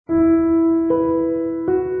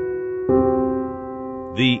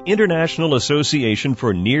The International Association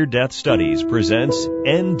for Near-Death Studies presents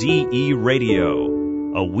NDE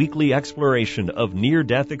Radio, a weekly exploration of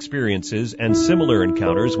near-death experiences and similar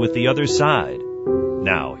encounters with the other side.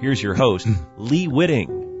 Now, here's your host, Lee Whitting.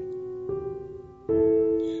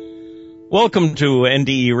 Welcome to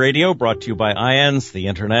NDE Radio, brought to you by IANS, the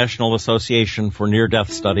International Association for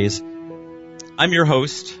Near-Death Studies. I'm your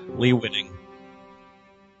host, Lee Whitting.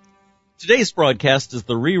 Today's broadcast is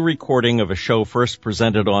the re-recording of a show first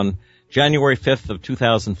presented on January 5th of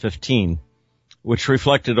 2015, which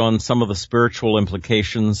reflected on some of the spiritual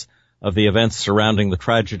implications of the events surrounding the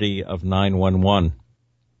tragedy of 9/11.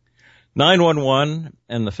 9/11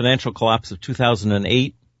 and the financial collapse of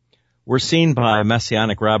 2008 were seen by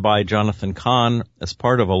Messianic Rabbi Jonathan Cahn as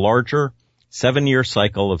part of a larger 7-year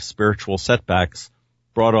cycle of spiritual setbacks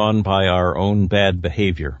brought on by our own bad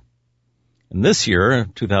behavior. And this year,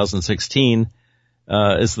 2016,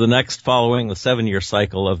 is the next following the 7-year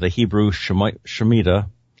cycle of the Hebrew Shemitah,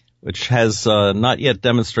 which has not yet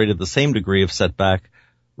demonstrated the same degree of setback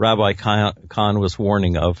Rabbi Cahn was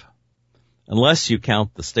warning of, unless you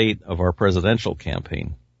count the state of our presidential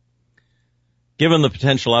campaign. Given the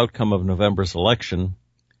potential outcome of November's election,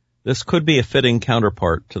 this could be a fitting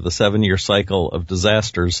counterpart to the 7-year cycle of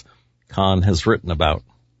disasters Cahn has written about.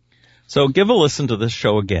 So give a listen to this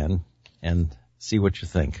show again and see what you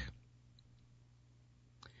think.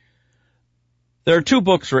 There are 2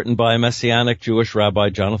 books written by Messianic Jewish Rabbi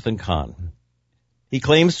Jonathan Cahn. He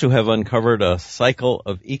claims to have uncovered a cycle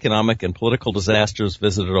of economic and political disasters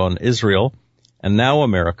visited on Israel and now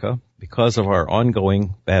America because of our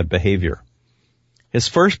ongoing bad behavior. His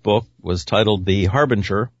first book was titled The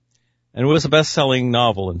Harbinger and was a best-selling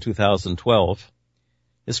novel in 2012.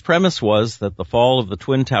 His premise was that the fall of the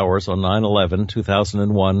Twin Towers on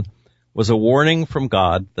 9/11/2001 was a warning from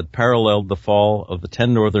God that paralleled the fall of the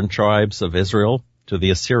 10 northern tribes of Israel to the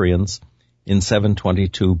Assyrians in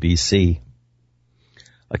 722 BC.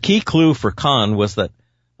 A key clue for Cahn was that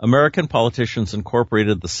American politicians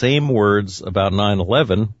incorporated the same words about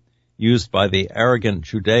 9/11 used by the arrogant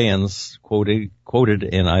Judeans quoted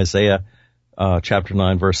in Isaiah chapter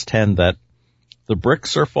 9, verse 10, that the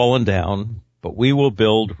bricks are fallen down, but we will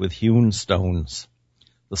build with hewn stones.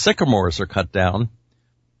 The sycamores are cut down,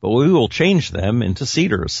 but we will change them into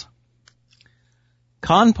cedars.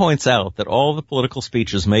 Cahn points out that all the political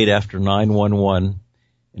speeches made after 9/11,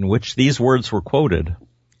 in which these words were quoted,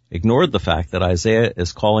 ignored the fact that Isaiah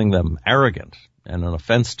is calling them arrogant and an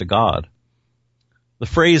offense to God. The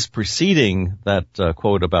phrase preceding that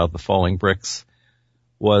quote about the falling bricks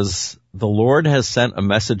was, "The Lord has sent a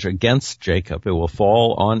message against Jacob. It will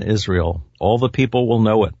fall on Israel. All the people will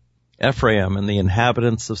know it. Ephraim and the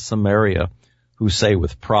inhabitants of Samaria, who say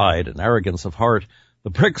with pride and arrogance of heart, the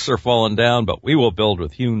bricks are fallen down, but we will build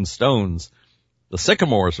with hewn stones. The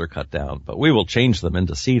sycamores are cut down, but we will change them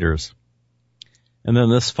into cedars." And then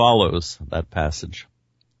this follows that passage.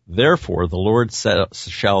 "Therefore the Lord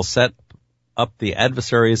shall set up the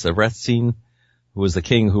adversaries of Rezin, who was the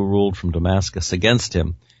king who ruled from Damascus, against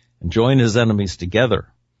him, and join his enemies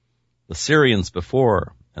together, the Syrians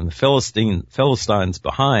before, and the Philistines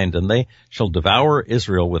behind, and they shall devour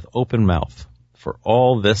Israel with open mouth. For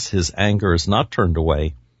all this his anger is not turned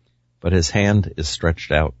away, but his hand is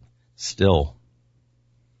stretched out still."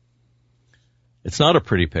 It's not a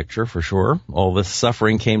pretty picture, for sure. All this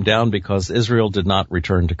suffering came down because Israel did not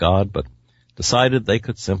return to God, but decided they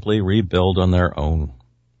could simply rebuild on their own.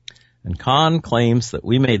 And Cahn claims that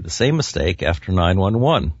we made the same mistake after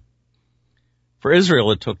 9/11. For Israel,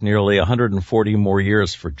 it took nearly 140 more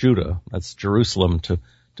years for Judah, that's Jerusalem, to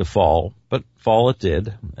fall, but fall it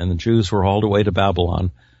did, and the Jews were hauled away to Babylon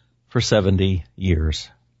for 70 years.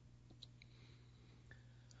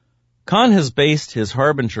 Cahn has based his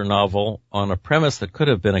Harbinger novel on a premise that could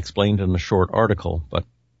have been explained in a short article, but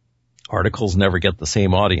articles never get the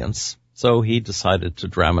same audience, so he decided to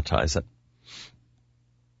dramatize it.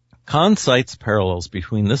 Cahn cites parallels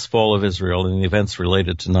between this fall of Israel and the events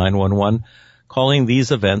related to 9/11, calling these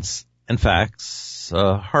events and facts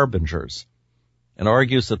harbingers, and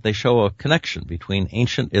argues that they show a connection between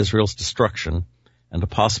ancient Israel's destruction and a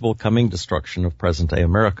possible coming destruction of present-day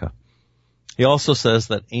America. He also says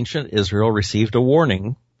that ancient Israel received a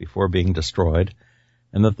warning before being destroyed,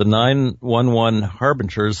 and that the 9/11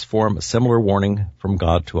 harbingers form a similar warning from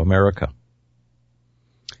God to America.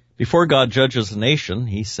 Before God judges a nation,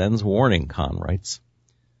 he sends warning, Cahn writes.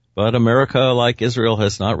 But America, like Israel,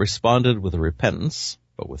 has not responded with repentance,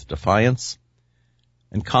 but with defiance.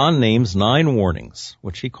 And Cahn names 9 warnings,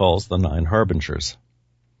 which he calls the 9 harbingers.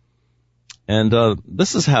 And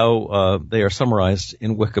this is how they are summarized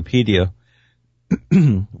in Wikipedia.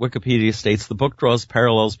 Wikipedia states the book draws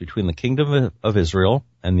parallels between the Kingdom of Israel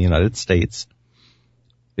and the United States.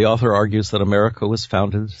 The author argues that America was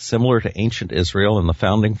founded similar to ancient Israel, and the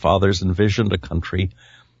founding fathers envisioned a country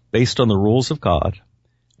based on the rules of God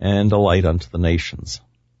and a light unto the nations.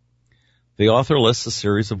 The author lists a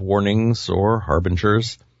series of warnings or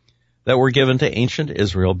harbingers that were given to ancient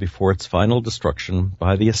Israel before its final destruction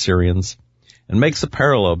by the Assyrians, and makes a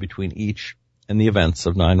parallel between each and the events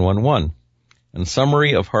of 9/11. And a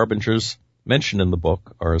summary of harbingers mentioned in the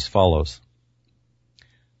book are as follows.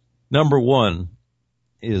 Number 1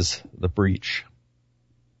 is the breach.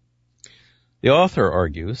 The author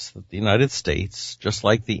argues that the United States, just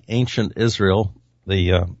like ancient Israel,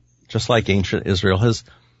 has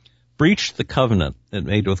breached the covenant it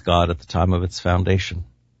made with God at the time of its foundation.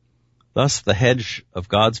 Thus, the hedge of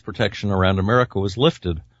God's protection around America was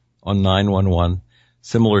lifted on 9/11,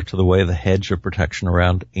 similar to the way the hedge of protection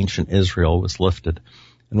around ancient Israel was lifted.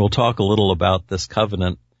 And we'll talk a little about this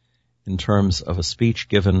covenant in terms of a speech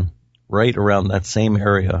given right around that same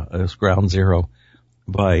area as Ground Zero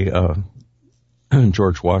by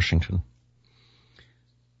George Washington.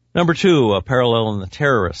 Number 2, a parallel in the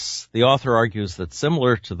terrorists. The author argues that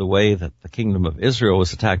similar to the way that the Kingdom of Israel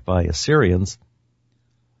was attacked by Assyrians,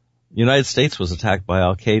 the United States was attacked by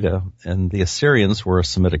Al-Qaeda, and the Assyrians were a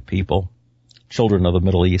Semitic people, children of the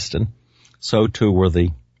Middle East, and so too were the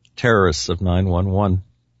terrorists of 9/11.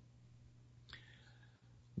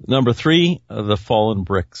 Number 3, the fallen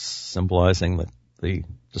bricks, symbolizing the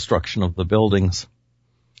destruction of the buildings.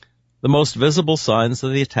 The most visible signs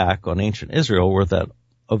of the attack on ancient Israel were that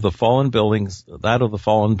of the fallen buildings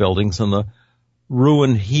and the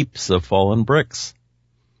ruined heaps of fallen bricks.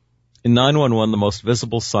 In 9/11, the most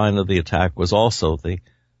visible sign of the attack was also the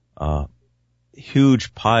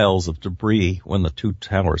huge piles of debris when the two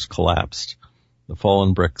towers collapsed, the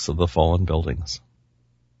fallen bricks of the fallen buildings.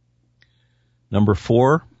 Number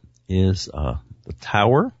 4 is the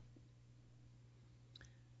tower.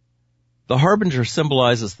 The harbinger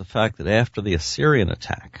symbolizes the fact that after the Assyrian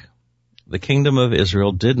attack, the Kingdom of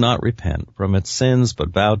Israel did not repent from its sins,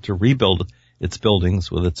 but vowed to rebuild its buildings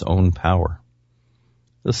with its own power.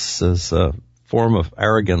 This is a form of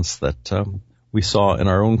arrogance that we saw in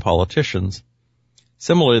our own politicians.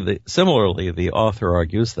 Similarly, the author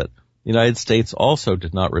argues that the United States also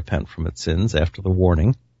did not repent from its sins after the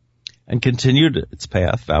warning, and continued its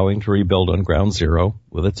path, vowing to rebuild on Ground Zero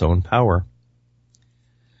with its own power.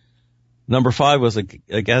 Number 5 was a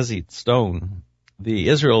Gazit stone. The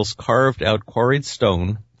Israels carved out quarried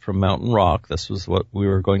stone from mountain rock. This was what we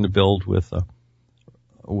were going to build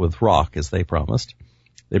with rock, as they promised.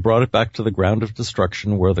 They brought it back to the ground of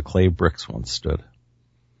destruction where the clay bricks once stood.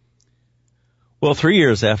 Well, 3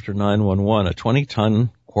 years after 9/11, a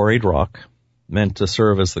 20-ton quarried rock meant to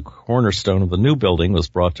serve as the cornerstone of the new building was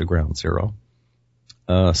brought to Ground Zero.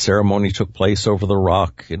 A ceremony took place over the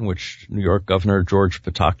rock in which New York Governor George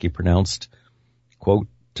Pataki pronounced, quote,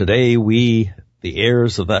 "Today we, the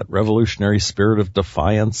heirs of that revolutionary spirit of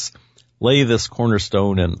defiance, lay this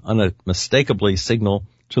cornerstone and unmistakably signal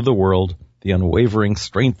to the world the unwavering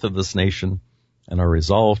strength of this nation and our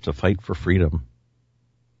resolve to fight for freedom."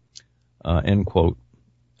 End quote.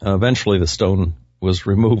 Eventually the stone was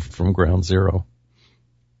removed from Ground Zero.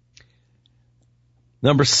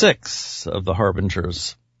 Number 6 of the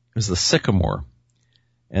harbingers is the sycamore.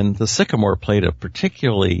 And the sycamore played a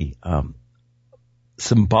particularly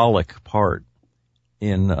symbolic part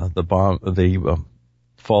in the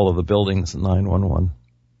fall of the buildings in 9/11.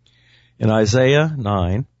 In Isaiah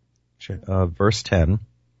 9, verse 10,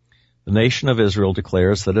 the nation of Israel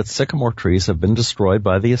declares that its sycamore trees have been destroyed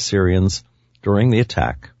by the Assyrians during the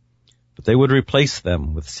attack, but they would replace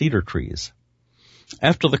them with cedar trees.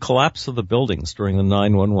 After the collapse of the buildings during the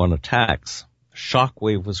 9/11 attacks, a shock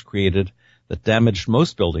wave was created that damaged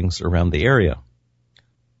most buildings around the area.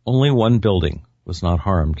 Only one building was not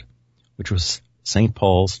harmed, which was St.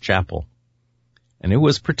 Paul's Chapel, and it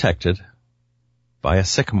was protected by a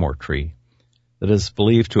sycamore tree that is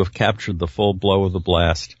believed to have captured the full blow of the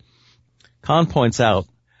blast. Kahn points out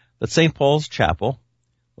that St. Paul's Chapel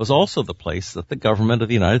was also the place that the government of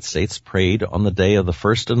the United States prayed on the day of the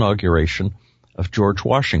first inauguration of George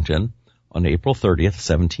Washington on April 30th,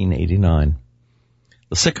 1789.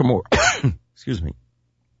 The sycamore,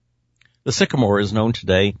 The sycamore is known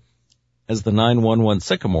today as the 911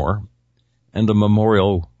 sycamore, and a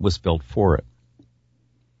memorial was built for it.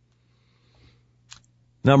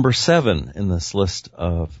 Number 7 in this list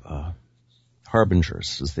of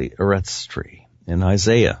harbingers is the Eretz tree. In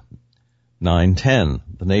Isaiah 9:10,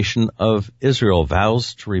 the nation of Israel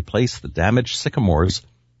vows to replace the damaged sycamores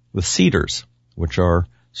with cedars, which are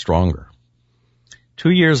stronger. 2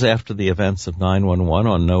 years after the events of 9/11,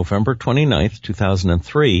 on November 29th,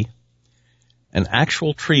 2003, an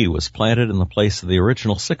actual tree was planted in the place of the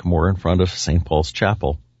original sycamore in front of St. Paul's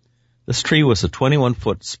Chapel. This tree was a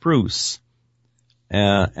 21-foot spruce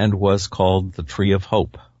and was called the Tree of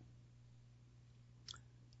Hope.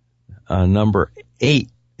 Number 8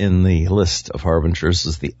 in the list of harbingers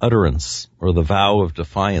is the utterance, or the vow of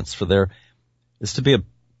defiance, for there is to be a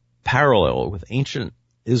parallel with ancient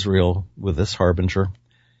Israel with this harbinger.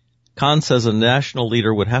 Kahn says a national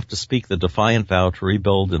leader would have to speak the defiant vow to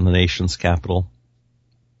rebuild in the nation's capital,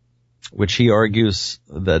 which he argues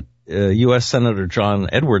that U.S. Senator John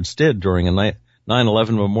Edwards did during a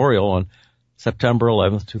 9/11 memorial on September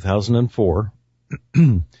 11th, 2004,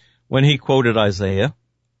 when he quoted Isaiah,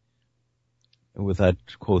 with that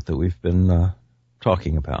quote that we've been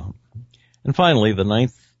talking about. And finally, the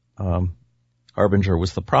 9th harbinger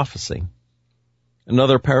was the prophecy.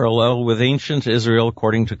 Another parallel with ancient Israel,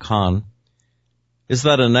 according to Kahn, is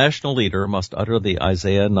that a national leader must utter the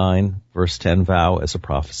Isaiah 9, verse 10 vow as a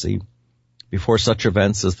prophecy before such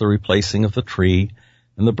events as the replacing of the tree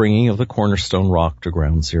and the bringing of the cornerstone rock to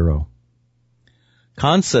ground zero.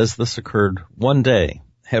 Kahn says this occurred one day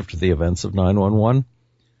after the events of 9/11,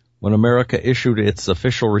 when America issued its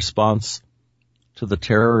official response to the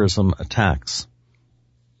terrorism attacks.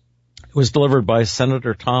 It was delivered by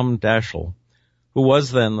Senator Tom Daschle, who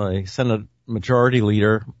was then the Senate Majority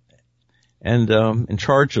Leader and in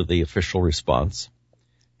charge of the official response,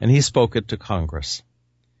 and he spoke it to Congress.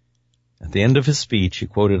 At the end of his speech, he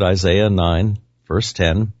quoted Isaiah 9, verse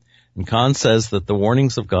 10, and Kahn says that the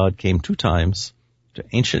warnings of God came 2 times to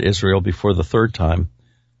ancient Israel before the 3rd time,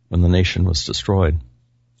 when the nation was destroyed.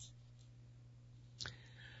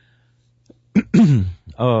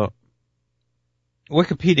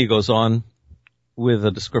 Wikipedia goes on with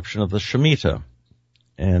a description of the Shemitah,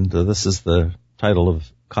 and this is the title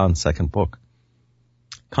of Kahn's second book.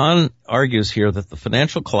 Kahn argues here that the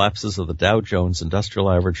financial collapses of the Dow Jones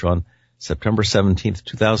Industrial Average on September 17th,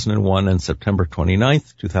 2001 and September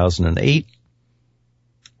 29th, 2008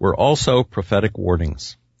 were also prophetic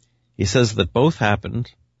warnings. He says that both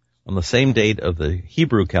happened on the same date of the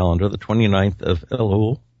Hebrew calendar, the 29th of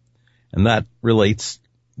Elul, and that relates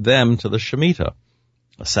them to the Shemitah,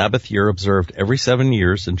 a Sabbath year observed every 7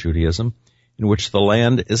 years in Judaism, in which the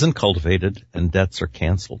land isn't cultivated and debts are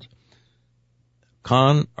canceled.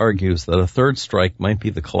 Kahn argues that a third strike might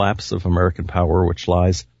be the collapse of American power, which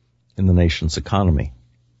lies in the nation's economy.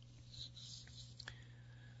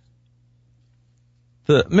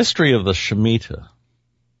 The mystery of the Shemitah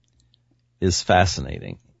is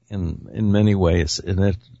fascinating in many ways, and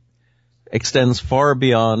it extends far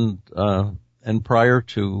beyond and prior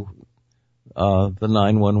to the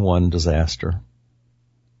 9/11 disaster.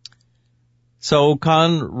 So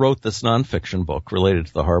Kahn wrote this nonfiction book related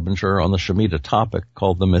to the harbinger on the Shemitah topic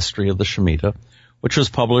called The Mystery of the Shemitah, which was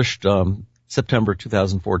published September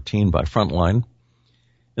 2014 by Frontline.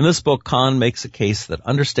 In this book, Kahn makes a case that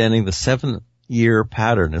understanding the 7-year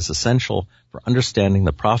pattern is essential for understanding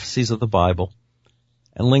the prophecies of the Bible,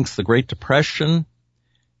 and links the Great Depression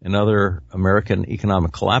and other American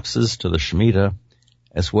economic collapses to the Shemitah,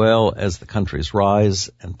 as well as the country's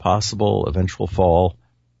rise and possible eventual fall,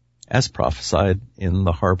 as prophesied in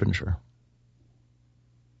The Harbinger.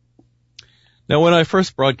 Now, when I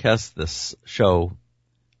first broadcast this show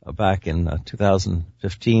back in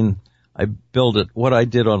 2015, I billed it what I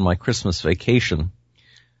did on my Christmas vacation,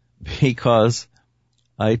 because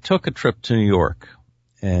I took a trip to New York,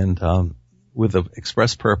 and with the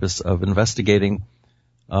express purpose of investigating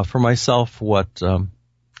for myself what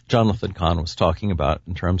Jonathan Cahn was talking about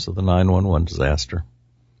in terms of the 9/11 disaster.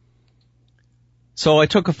 So I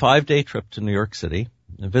took a 5-day trip to New York City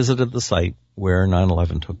and visited the site where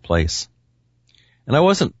 9/11 took place. And I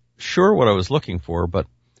wasn't sure what I was looking for, but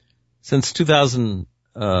since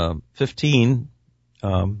 2015,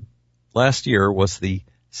 last year was the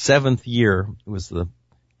 7th year. It was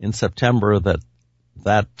in September that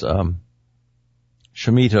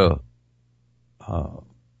Shemitah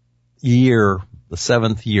year, the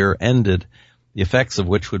 7th year, ended, the effects of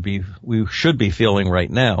which we should be feeling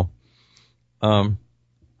right now. Was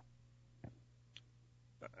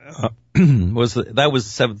the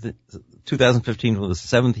 7th, 2015 was the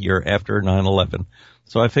 7th year after 9/11.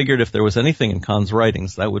 So I figured if there was anything in Kahn's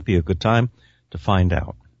writings, that would be a good time to find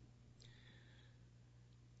out.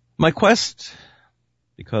 My quest,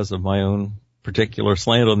 because of my own particular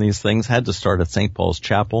slant on these things, had to start at St. Paul's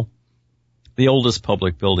Chapel, the oldest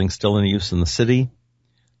public building still in use in the city,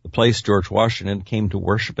 the place George Washington came to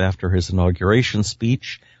worship after his inauguration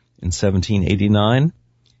speech in 1789,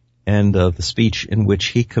 and the speech in which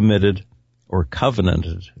he committed or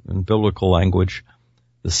covenanted in biblical language,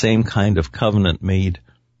 the same kind of covenant made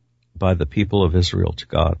by the people of Israel to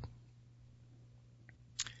God.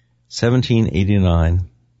 1789,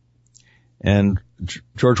 and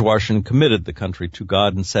George Washington committed the country to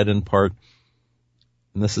God and said in part,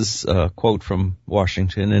 and this is a quote from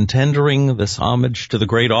Washington, "In tendering this homage to the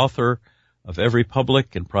great author of every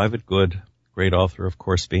public and private good," great author, of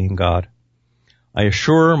course, being God, "I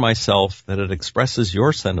assure myself that it expresses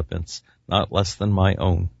your sentiments not less than my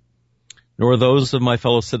own, nor those of my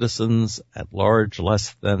fellow citizens at large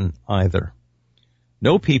less than either.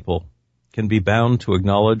 No people can be bound to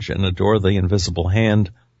acknowledge and adore the invisible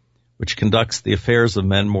hand which conducts the affairs of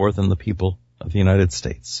men more than the people of the United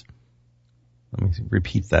States." Let me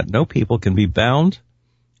repeat that. No people can be bound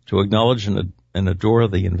to acknowledge and adore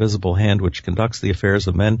the invisible hand which conducts the affairs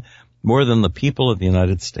of men more than the people of the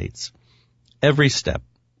United States. Every step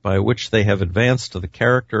by which they have advanced to the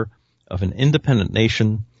character of an independent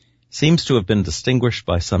nation seems to have been distinguished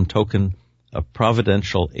by some token of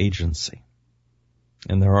providential agency.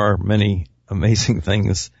 And there are many amazing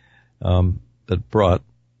things that brought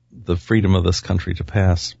the freedom of this country to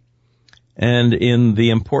pass. And in the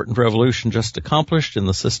important revolution just accomplished in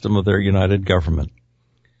the system of their united government.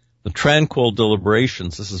 The tranquil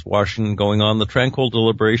deliberations, this is Washington going on, the tranquil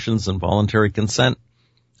deliberations and voluntary consent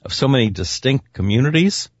of so many distinct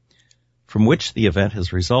communities from which the event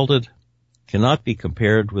has resulted cannot be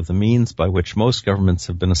compared with the means by which most governments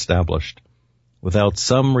have been established, without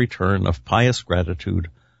some return of pious gratitude,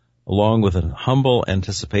 along with an humble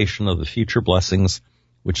anticipation of the future blessings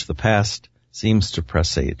which the past seems to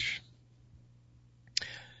presage.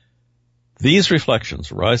 These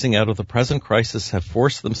reflections arising out of the present crisis have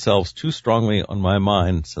forced themselves too strongly on my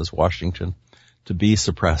mind, says Washington, to be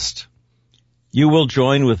suppressed. You will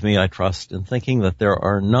join with me, I trust, in thinking that there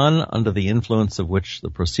are none under the influence of which the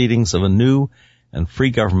proceedings of a new and free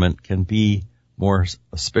government can more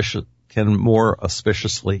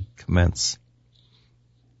auspiciously commence.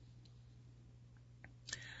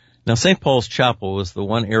 Now, St. Paul's Chapel was the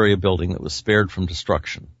one area building that was spared from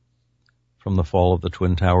destruction from the fall of the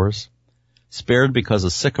Twin Towers. Spared because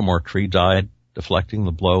a sycamore tree died, deflecting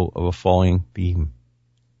the blow of a falling beam.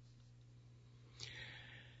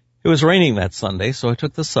 It was raining that Sunday, so I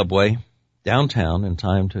took the subway downtown in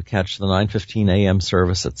time to catch the 9:15 a.m.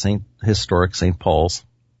 service at historic St. Paul's.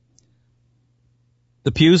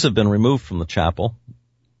 The pews have been removed from the chapel,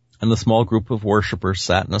 and the small group of worshipers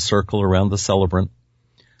sat in a circle around the celebrant,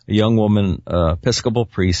 a young woman, Episcopal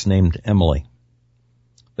priest named Emily.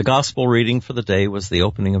 The gospel reading for the day was the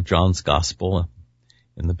opening of John's gospel.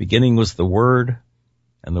 In the beginning was the Word,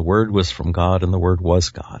 and the Word was from God, and the Word was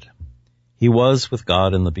God. He was with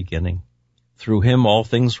God in the beginning. Through him all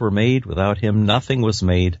things were made. Without him nothing was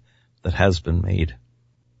made that has been made.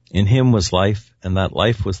 In him was life, and that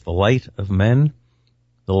life was the light of men.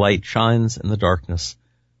 The light shines in the darkness,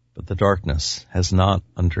 but the darkness has not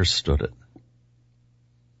understood it.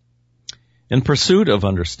 In pursuit of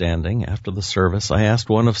understanding, after the service, I asked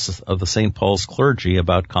one of the St. Paul's clergy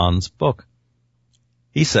about Kahn's book.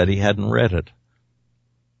 He said he hadn't read it.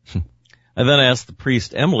 I then asked the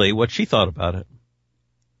priest, Emily, what she thought about it.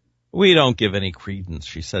 We don't give any credence,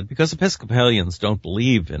 she said, because Episcopalians don't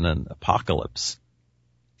believe in an apocalypse.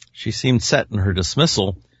 She seemed set in her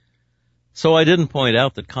dismissal, so I didn't point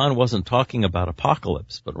out that Kahn wasn't talking about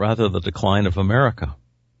apocalypse, but rather the decline of America.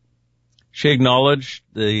 She acknowledged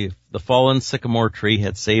the fallen sycamore tree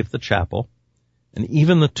had saved the chapel, and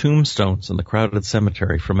even the tombstones in the crowded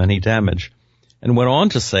cemetery from any damage, and went on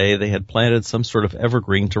to say they had planted some sort of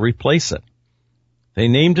evergreen to replace it. They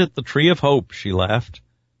named it the Tree of Hope, she laughed,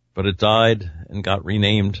 but it died and got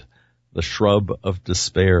renamed the Shrub of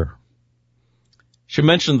Despair. She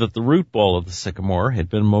mentioned that the root ball of the sycamore had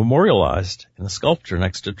been memorialized in a sculpture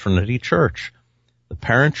next to Trinity Church, the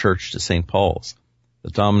parent church to St. Paul's,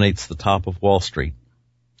 that dominates the top of Wall Street.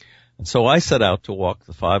 And so I set out to walk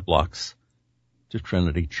the 5 blocks to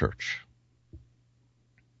Trinity Church.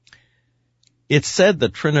 It's said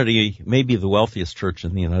that Trinity may be the wealthiest church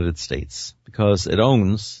in the United States because it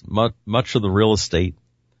owns much of the real estate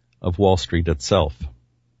of Wall Street itself.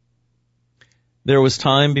 There was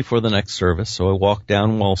time before the next service, so I walked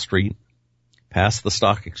down Wall Street, past the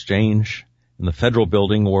stock exchange, and the federal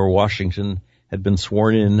building where Washington had been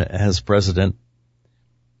sworn in as president.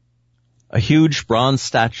 A huge bronze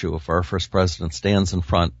statue of our first president stands in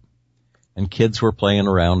front, and kids were playing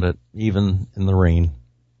around it, even in the rain.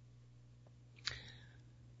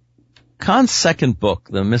 Kahn's second book,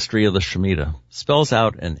 The Mystery of the Shemitah, spells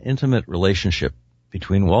out an intimate relationship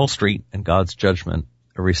between Wall Street and God's judgment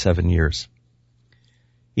every 7 years.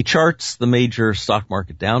 He charts the major stock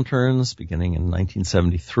market downturns beginning in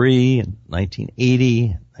 1973, and 1980,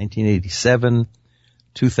 1987,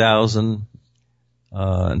 2000,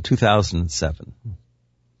 and 2007.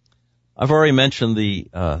 I've already mentioned the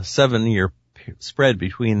 7-year spread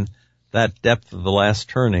between that depth of the last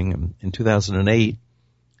turning in 2008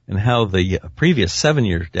 and how the previous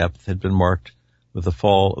 7-year depth had been marked with the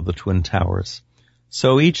fall of the Twin Towers.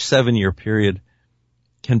 So each 7-year period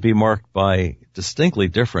can be marked by distinctly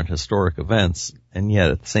different historic events, and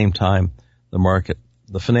yet at the same time,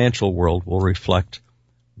 the financial world will reflect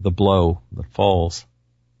the blow that falls.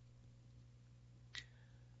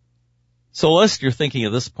 So lest you're thinking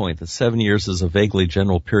at this point that 7 years is a vaguely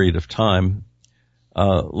general period of time,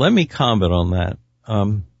 let me comment on that,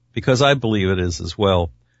 because I believe it is as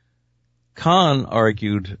well. Kahn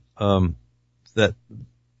argued that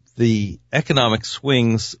the economic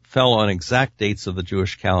swings fell on exact dates of the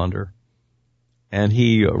Jewish calendar, and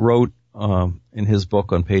he wrote in his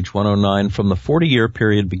book on page 109, from the 40-year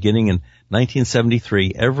period beginning in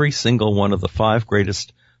 1973, every single one of the 5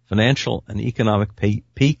 greatest financial and economic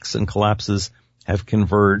peaks and collapses have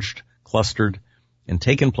converged, clustered, and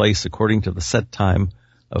taken place according to the set time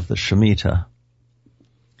of the Shemitah.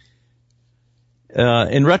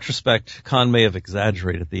 In retrospect, Kahn may have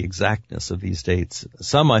exaggerated the exactness of these dates.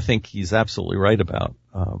 Some I think he's absolutely right about.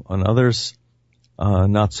 On others,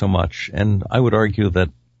 not so much. And I would argue that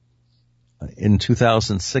in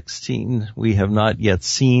 2016, we have not yet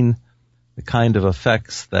seen the kind of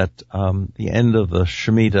effects that the end of the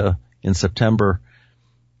Shemitah in September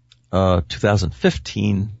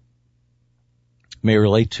 2015 may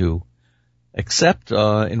relate to, except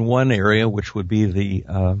in one area, which would be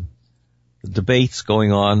the debates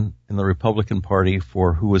going on in the Republican Party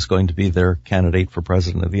for who was going to be their candidate for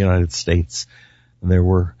president of the United States. And there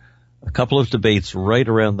were a couple of debates right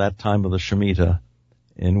around that time of the Shemitah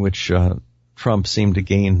in which Trump seemed to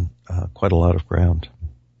gain quite a lot of ground.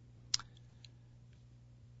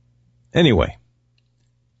 Anyway,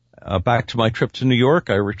 back to my trip to New York.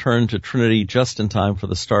 I returned to Trinity just in time for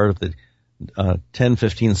the start of the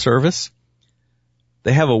 10:15 service.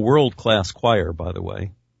 They have a world-class choir, by the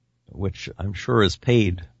way, which I'm sure is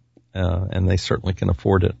paid, and they certainly can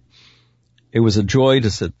afford it. It was a joy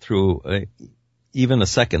to sit through even a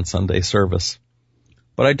second Sunday service.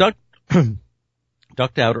 But I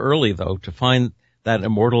ducked out early, though, to find that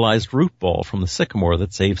immortalized root ball from the sycamore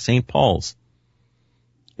that saved St. Paul's.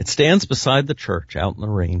 It stands beside the church out in the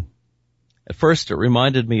rain. At first, it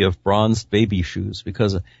reminded me of bronzed baby shoes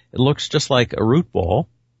because it looks just like a root ball,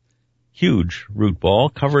 huge root ball,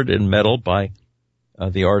 covered in metal by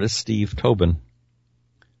the artist Steve Tobin.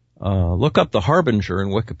 Look up the Harbinger in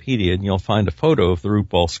Wikipedia and you'll find a photo of the root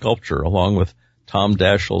ball sculpture along with Tom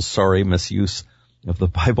Daschle's sorry misuse of the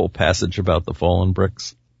Bible passage about the fallen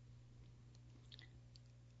bricks.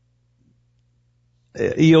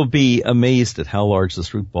 You'll be amazed at how large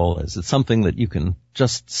this root ball is. It's something that you can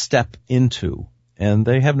just step into, and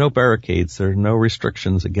they have no barricades. There are no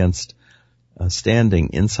restrictions against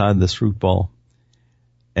standing inside this root ball.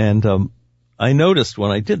 And I noticed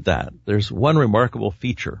when I did that, there's one remarkable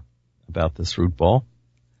feature about this root ball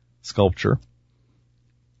sculpture.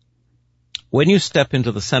 When you step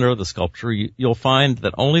into the center of the sculpture, you'll find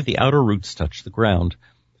that only the outer roots touch the ground.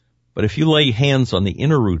 But if you lay hands on the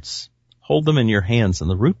inner roots, hold them in your hands, and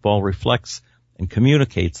the root ball reflects and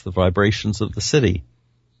communicates the vibrations of the city.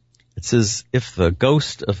 It's as if the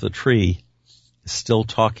ghost of the tree is still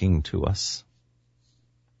talking to us.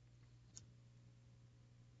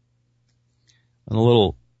 And a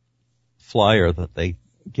little flyer that they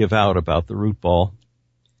give out about the root ball,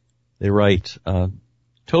 they write,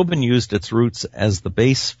 Tobin used its roots as the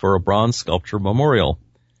base for a bronze sculpture memorial.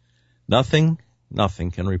 Nothing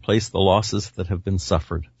can replace the losses that have been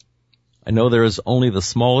suffered. I know there is only the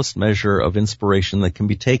smallest measure of inspiration that can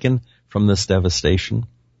be taken from this devastation,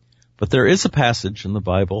 but there is a passage in the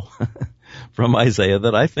Bible from Isaiah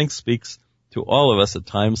that I think speaks to all of us at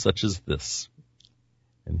times such as this.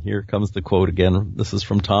 And here comes the quote again. This is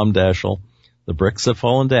from Tom Daschle. The bricks have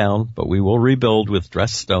fallen down, but we will rebuild with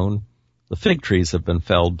dressed stone. The fig trees have been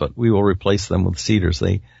felled, but we will replace them with cedars.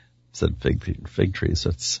 They said fig trees.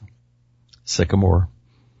 It's sycamore.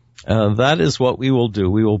 That is what we will do.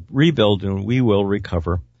 We will rebuild and we will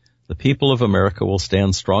recover. The people of America will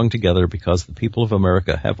stand strong together because the people of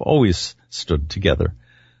America have always stood together.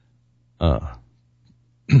 I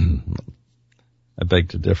beg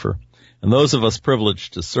to differ. And those of us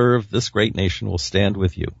privileged to serve this great nation will stand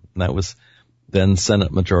with you. And that was then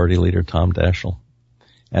Senate Majority Leader Tom Daschle,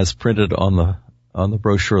 as printed on the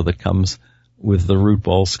brochure that comes with the root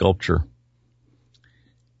ball sculpture.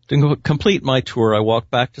 To complete my tour, I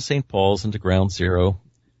walked back to St. Paul's and to Ground Zero,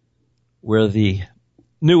 where the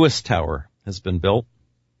newest tower has been built.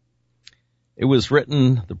 It was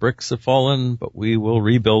written, "The bricks have fallen, but we will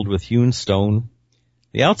rebuild with hewn stone."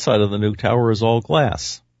 The outside of the new tower is all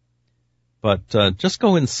glass. But just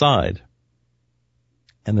go inside,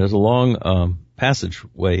 and there's a long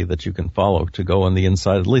passageway that you can follow to go on the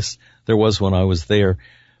inside. At least there was when I was there.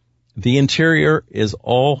 The interior is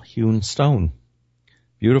all hewn stone.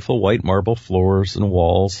 Beautiful white marble floors and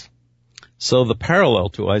walls. So the parallel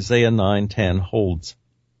to Isaiah 9:10 holds.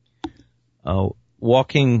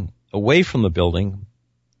 Walking away from the building,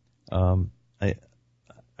 I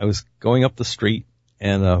was going up the street,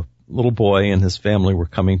 and a little boy and his family were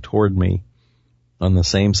coming toward me on the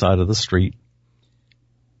same side of the street.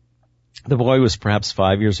 The boy was perhaps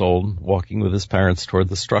 5 years old, walking with his parents toward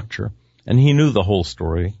the structure, and he knew the whole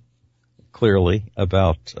story clearly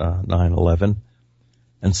about 9/11.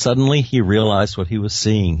 And suddenly he realized what he was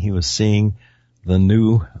seeing. He was seeing the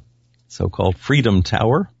new so-called Freedom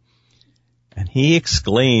Tower, and he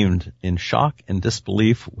exclaimed in shock and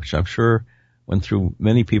disbelief, which I'm sure went through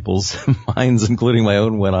many people's minds, including my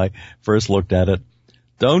own when I first looked at it,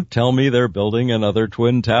 "Don't tell me they're building another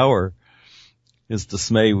twin tower." His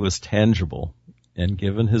dismay was tangible, and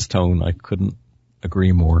given his tone, I couldn't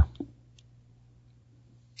agree more.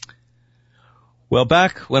 Well,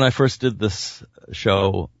 back when I first did this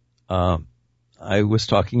show, I was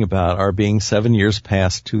talking about our being 7 years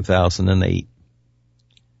past 2008,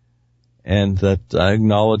 and that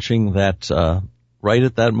acknowledging that right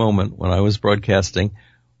at that moment when I was broadcasting,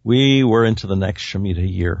 we were into the next Shemitah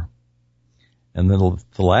year. And then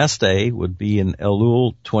the last day would be in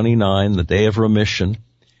Elul 29, the day of remission,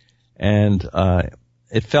 and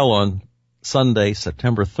it fell on Sunday,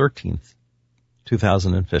 September 13th,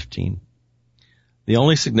 2015. The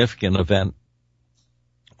only significant event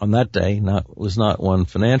on that day was not one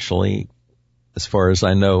financially, as far as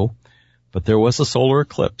I know, but there was a solar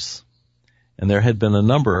eclipse, and there had been a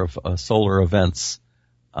number of solar events,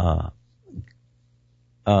 blood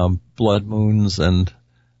moons and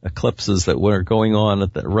eclipses that were going on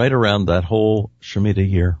right around that whole Shemitah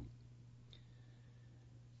year.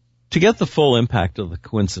 To get the full impact of the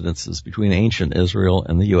coincidences between ancient Israel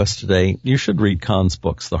and the U.S. today, you should read Kahn's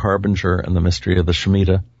books, The Harbinger and The Mystery of the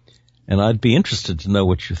Shemitah, and I'd be interested to know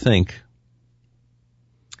what you think.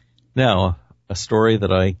 Now, a story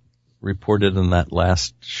that I reported in that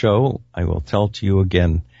last show, I will tell to you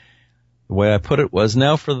again. The way I put it was,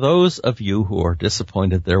 now for those of you who are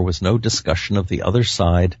disappointed there was no discussion of the other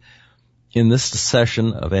side in this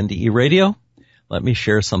session of NDE Radio, let me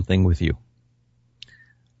share something with you.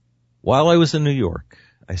 While I was in New York,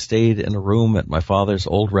 I stayed in a room at my father's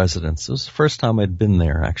old residence. It was the first time I'd been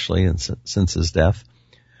there, actually, since his death.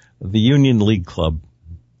 The Union League Club.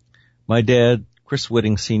 My dad, Chris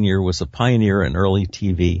Whitting Sr., was a pioneer in early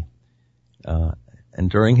TV. And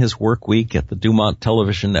during his work week at the Dumont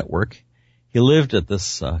Television Network, he lived at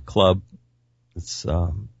this club. It's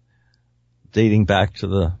dating back to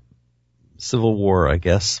the Civil War, I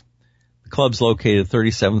guess. The club's located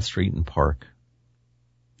 37th Street and Park.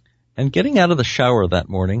 And getting out of the shower that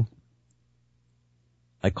morning,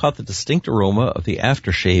 I caught the distinct aroma of the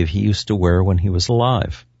aftershave he used to wear when he was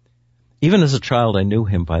alive. Even as a child, I knew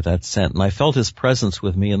him by that scent, and I felt his presence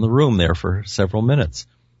with me in the room there for several minutes.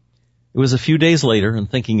 It was a few days later, and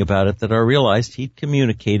thinking about it, that I realized he'd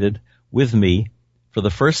communicated with me for the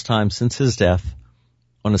first time since his death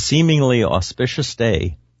on a seemingly auspicious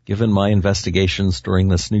day, given my investigations during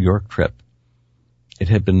this New York trip. It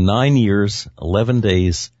had been 9 years, 11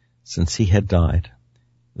 days since he had died.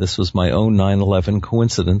 This was my own 9/11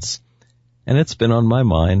 coincidence, and it's been on my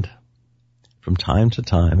mind from time to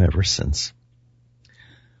time ever since.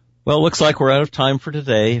 Well, it looks like we're out of time for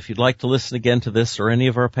today. If you'd like to listen again to this or any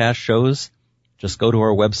of our past shows, just go to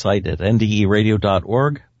our website at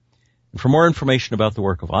nderadio.org. And for more information about the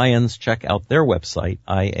work of IANDS, check out their website,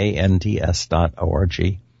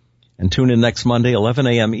 iands.org. And tune in next Monday, 11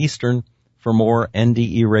 a.m. Eastern, for more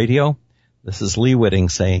NDE Radio. This is Lee Whitting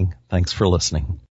saying thanks for listening.